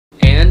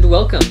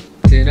welcome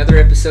to another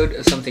episode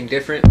of Something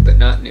Different But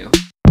Not New.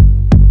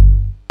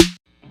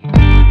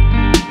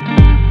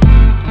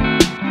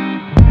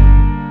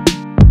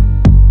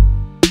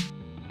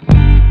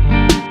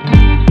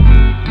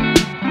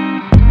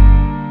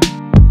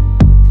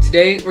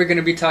 Today we're going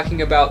to be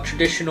talking about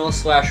traditional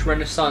 /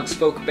 Renaissance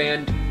folk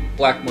band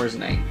Blackmore's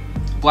Night.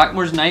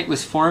 Blackmore's Night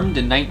was formed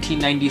in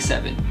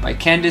 1997 by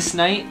Candace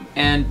Knight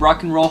and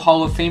Rock and Roll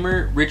Hall of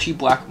Famer Ritchie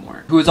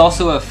Blackmore, who is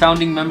also a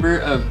founding member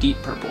of Deep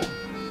Purple.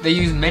 They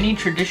use many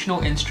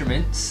traditional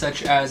instruments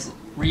such as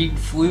reed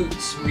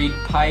flutes, reed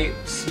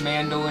pipes,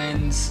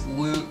 mandolins,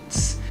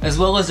 lutes, as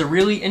well as a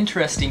really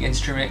interesting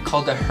instrument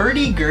called a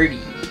hurdy-gurdy.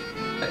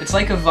 It's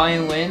like a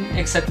violin,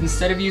 except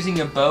instead of using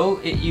a bow,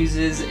 it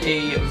uses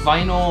a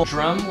vinyl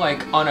drum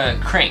like on a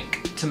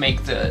crank to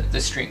make the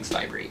strings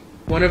vibrate.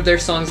 One of their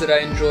songs that I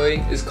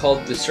enjoy is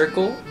called The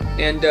Circle,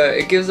 and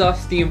it gives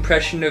off the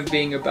impression of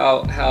being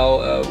about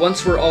how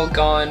once we're all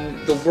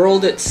gone, the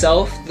world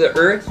itself, the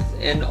earth,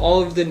 and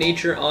all of the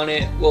nature on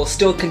it will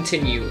still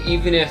continue,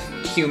 even if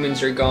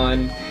humans are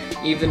gone,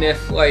 even if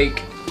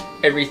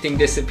everything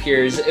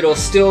disappears, it'll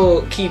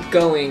still keep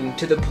going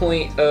to the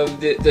point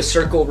of the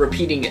circle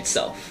repeating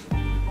itself.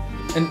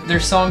 And their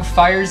song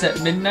Fires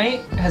at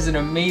Midnight has an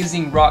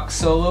amazing rock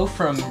solo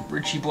from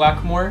Ritchie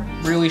Blackmore,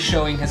 really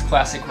showing his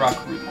classic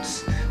rock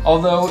roots.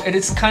 Although it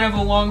is kind of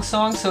a long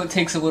song, so it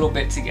takes a little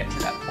bit to get to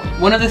that point.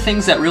 One of the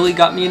things that really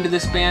got me into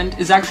this band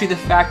is actually the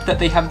fact that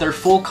they have their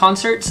full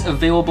concerts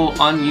available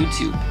on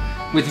YouTube,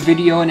 with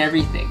video and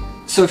everything.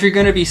 So if you're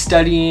going to be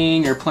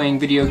studying or playing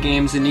video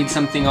games and need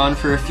something on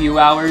for a few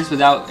hours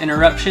without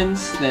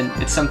interruptions, then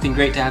it's something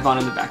great to have on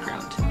in the background.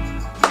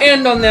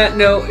 And on that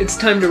note, it's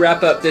time to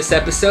wrap up this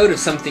episode of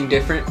Something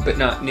Different But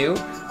Not New.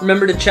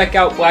 Remember to check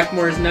out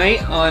Blackmore's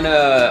Night on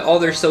all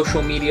their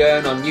social media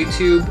and on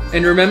YouTube.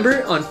 And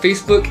remember, on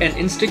Facebook and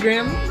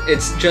Instagram,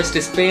 it's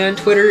JustisBand,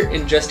 Twitter,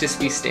 and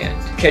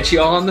JustisBand. Catch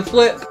you all on the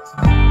flip!